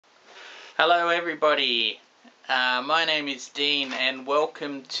Hello everybody, my name is Dean and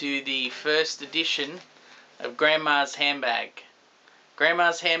welcome to the first edition of Grandma's Handbag.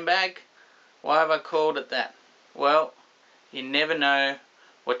 Grandma's Handbag? Why have I called it that? Well, you never know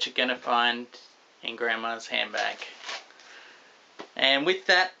what you're going to find in Grandma's handbag. And with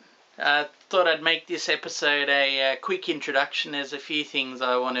that, I thought I'd make this episode a quick introduction. There's a few things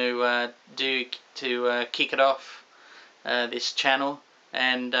I want to do to kick it off, this channel.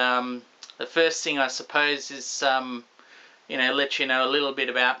 And the first thing I suppose is, let you know a little bit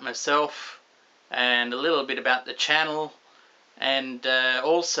about myself and a little bit about the channel, and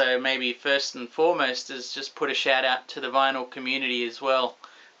also maybe first and foremost is just put a shout out to the vinyl community as well.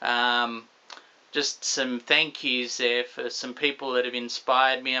 Just some thank yous there for some people that have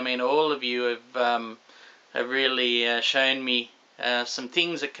inspired me. I mean, all of you have really shown me some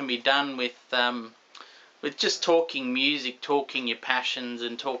things that can be done with just talking music, talking your passions,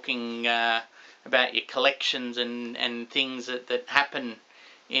 and talking about your collections and things that happen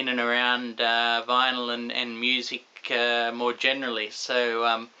in and around vinyl and music more generally.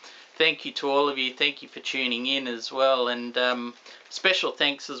 So thank you to all of you. Thank you for tuning in as well. And special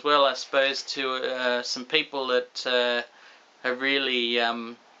thanks as well, I suppose, to some people that have really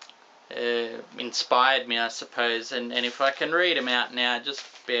inspired me, I suppose. And if I can read them out now, just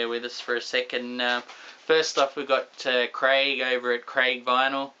bear with us for a second. First off, we've got Craig over at Craig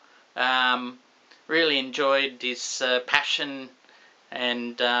Vinyl. Really enjoyed his passion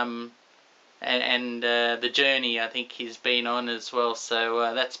and the journey I think he's been on as well.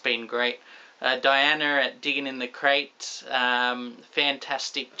 So that's been great. Diana at Digging in the Crate,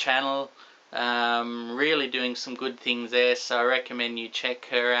 fantastic channel. Really doing some good things there, so I recommend you check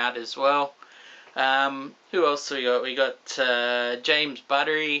her out as well. Who else we got? We got James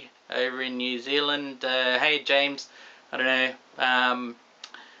Buttery over in New Zealand. Hey James, I don't know.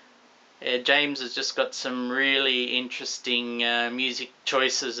 James has just got some really interesting music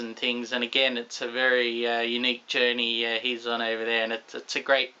choices and things, and again, it's a very unique journey he's on over there, and it's a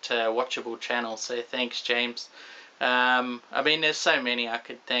great watchable channel. So thanks, James. I mean, there's so many I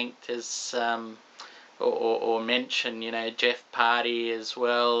could thank. There's or mention, Jeff Party as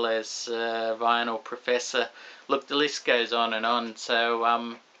well as Vinyl Professor. Look, the list goes on and on.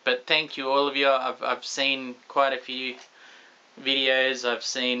 So, but thank you all of you. I've seen quite a few videos. I've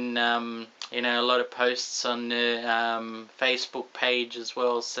seen a lot of posts on the Facebook page as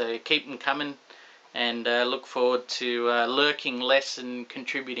well. So keep them coming, and look forward to lurking less and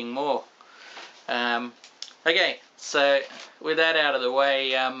contributing more. Okay, so with that out of the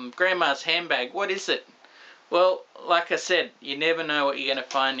way, Grandma's Handbag, what is it? Well, like I said, you never know what you're going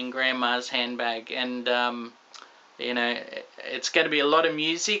to find in Grandma's Handbag, and it's going to be a lot of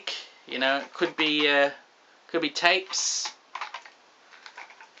music. It could be tapes,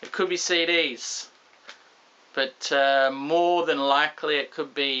 it could be CDs, but more than likely it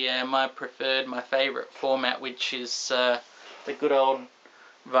could be my favourite format, which is the good old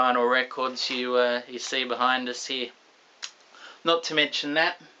vinyl records you see behind us here. Not to mention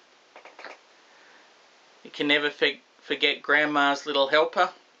that, you can never forget Grandma's Little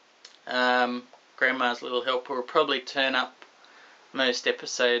Helper. Grandma's Little Helper will probably turn up most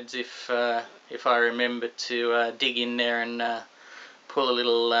episodes if I remember to dig in there and pull a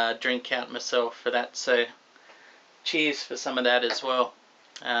little drink out myself for that. So cheers for some of that as well.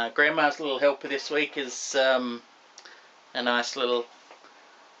 Grandma's Little Helper this week is a nice little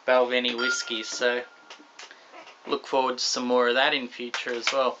Balvenie whiskey, so look forward to some more of that in future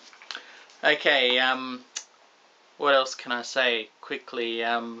as well. Okay, what else can I say quickly?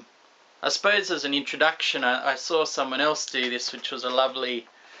 I suppose as an introduction, I saw someone else do this, which was a lovely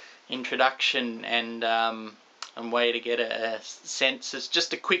introduction and way to get a sense. It's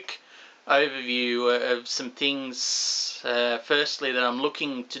just a quick overview of some things, firstly, that I'm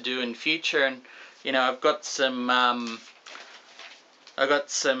looking to do in future. And I've got some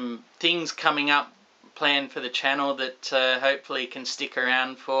things coming up planned for the channel that hopefully can stick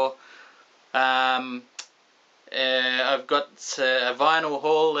around for. I've got a vinyl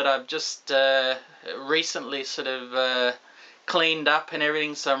haul that I've just recently sort of cleaned up and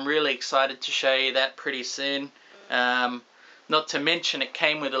everything, so I'm really excited to show you that pretty soon. Not to mention, it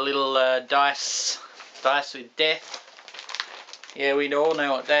came with a little dice with death. Yeah, we all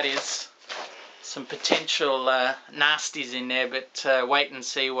know what that is. Some potential nasties in there, but wait and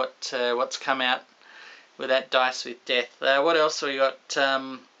see what's come out with that dice with death. What else we got?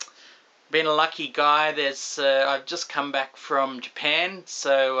 Been a lucky guy. I've just come back from Japan,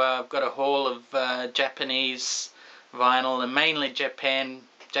 so I've got a haul of Japanese vinyl, and mainly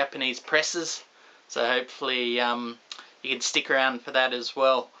Japanese presses. So hopefully you can stick around for that as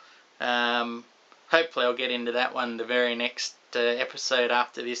well. Hopefully I'll get into that one the very next episode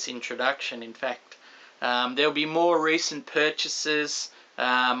after this introduction. In fact, there'll be more recent purchases.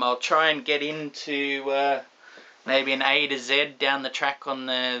 I'll try and get into maybe an A to Z down the track on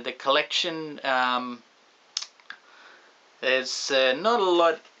the collection. There's not a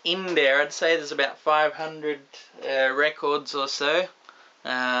lot in there. I'd say there's about 500 records or so.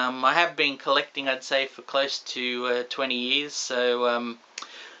 I have been collecting, I'd say, for close to 20 years, so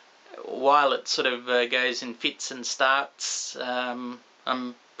while it sort of goes in fits and starts,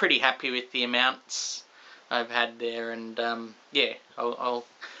 I'm pretty happy with the amounts I've had there, and yeah, I'll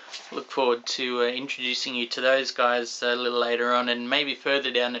look forward to introducing you to those guys a little later on, and maybe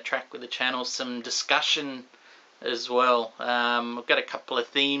further down the track with the channel, some discussion as well. I've got a couple of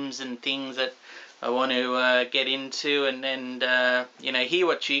themes and things that I want to get into, and you know, hear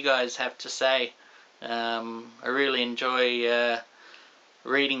what you guys have to say. I really enjoy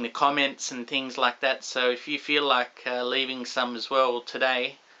reading the comments and things like that, so if you feel like leaving some as well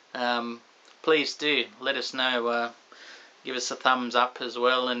today, please do let us know. Give us a thumbs up as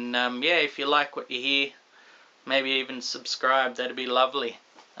well, and yeah, if you like what you hear, maybe even subscribe. That'd be lovely.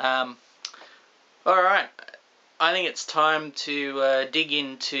 Alright, I think it's time to dig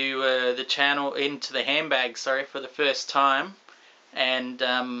into the channel, into the handbag, sorry, for the first time,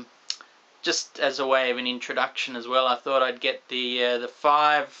 and just as a way of an introduction as well, I thought I'd get the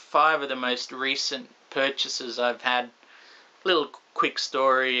five of the most recent purchases I've had. Little quick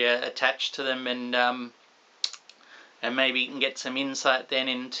story attached to them, and maybe you can get some insight then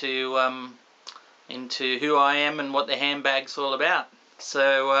into who I am and what the handbag's all about.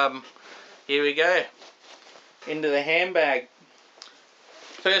 So here we go, into the handbag.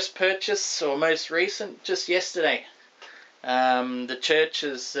 First purchase, or most recent, just yesterday. The Church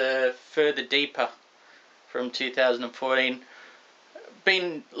is Further Deeper from 2014.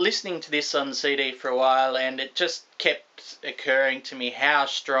 Been listening to this on CD for a while, and it just kept occurring to me how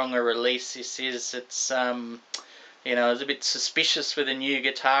strong a release this is. It's you know, I was a bit suspicious with a new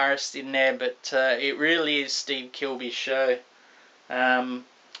guitarist in there, but it really is Steve Kilbe's show.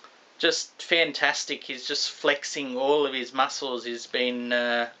 Just fantastic. He's just flexing all of his muscles. He's been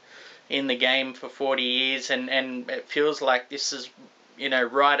in the game for 40 years, and it feels like this is, you know,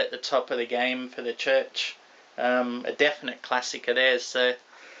 right at the top of the game for the Church. A definite classic of theirs, so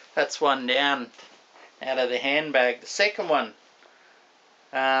that's one down out of the handbag. The second one,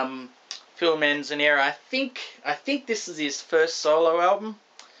 Phil Manzanera. I think this is his first solo album,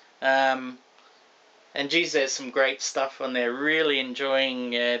 and geez, there's some great stuff on there. Really enjoying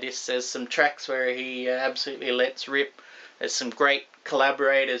this. There's some tracks where he absolutely lets rip. There's some great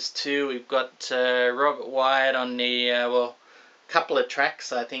collaborators too. We've got Robert Wyatt on the well, couple of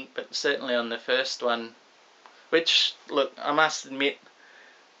tracks I think, but certainly on the first one, which, look, I must admit,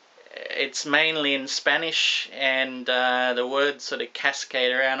 it's mainly in Spanish, and the words sort of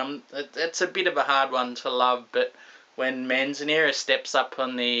cascade around. It's a bit of a hard one to love, but when Manzanera steps up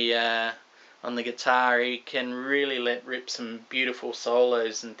on the guitar, he can really let rip some beautiful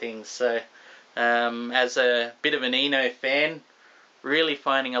solos and things. So as a bit of an Eno fan, really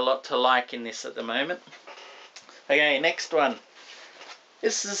finding a lot to like in this at the moment. Okay, next one.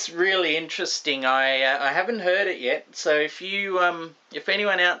 This is really interesting. I haven't heard it yet, so if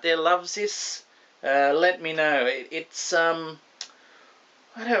anyone out there loves this, let me know. It's I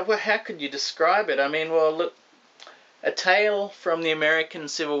don't know, how could you describe it? I mean, well, look, A Tale from the American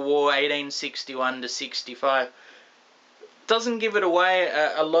Civil War, 1861 to 65. Doesn't give it away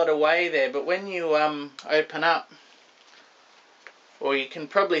a lot away there, but when you open up, or you can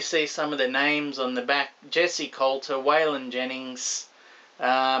probably see some of the names on the back: Jesse Coulter, Waylon Jennings.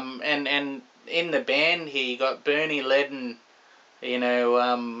 And in the band here, you got Bernie Leadon, you know,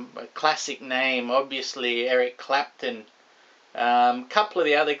 a classic name, obviously Eric Clapton. Couple of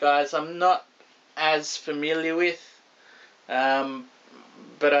the other guys I'm not as familiar with,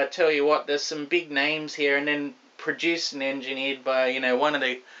 but I tell you what, there's some big names here, and then produced and engineered by, you know, one of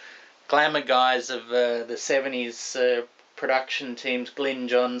the glamour guys of the 70s production teams, Glyn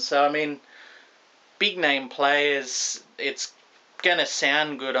Johns. So I mean, big name players. It's gonna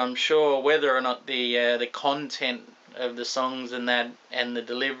sound good, I'm sure. Whether or not the content of the songs and that and the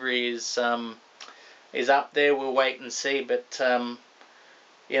delivery is up there, we'll wait and see. But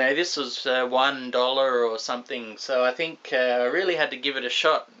you know, this was $1 or something, so I think I really had to give it a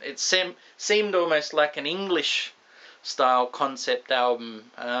shot. It seemed almost like an English style concept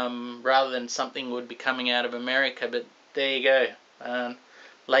album, rather than something would be coming out of America. But there you go.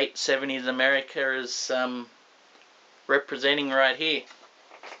 Late 70s America is representing right here.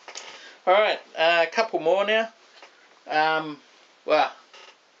 Alright, a couple more now. Well,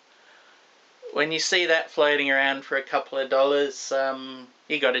 when you see that floating around for a couple of dollars,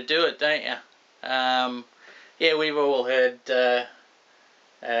 you got to do it, don't you? Yeah, we've all heard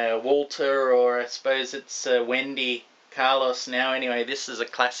Walter, or I suppose it's Wendy Carlos now. Anyway, this is a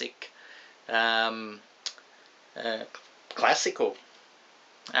classic, classical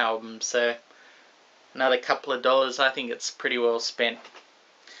album, so another couple of dollars, I think it's pretty well spent.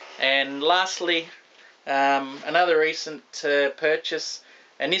 And lastly, another recent purchase,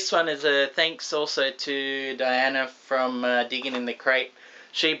 and this one is a thanks also to Diana from Digging in the Crate.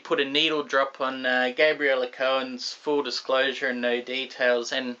 She put a needle drop on Gabriella Cohen's Full Disclosure and No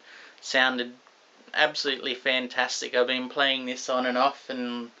Details, and sounded absolutely fantastic. I've been playing this on and off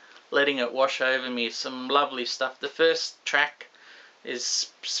and letting it wash over me. Some lovely stuff. The first track is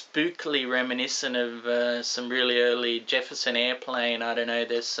spookily reminiscent of some really early Jefferson Airplane. I don't know,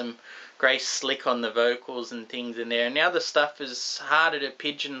 there's some Grace Slick on the vocals and things in there. And the other stuff is harder to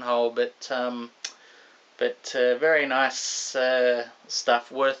pigeonhole, but very nice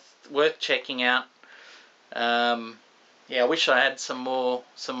stuff, worth checking out. Yeah, I wish I had some more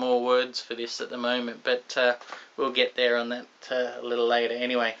words for this at the moment, but we'll get there on that a little later.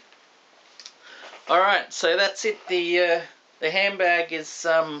 Anyway, all right, so that's it. The handbag is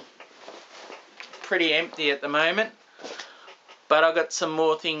pretty empty at the moment, but I've got some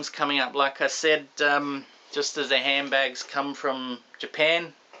more things coming up. Like I said, just as the handbags come from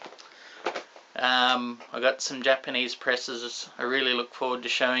Japan, I got some Japanese presses I really look forward to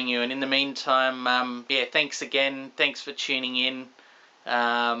showing you. And in the meantime, yeah, thanks again. Thanks for tuning in.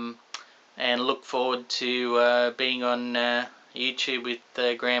 And look forward to being on YouTube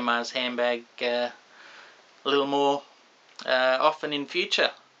with Grandma's Handbag a little more often in future.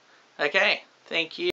 Okay, thank you.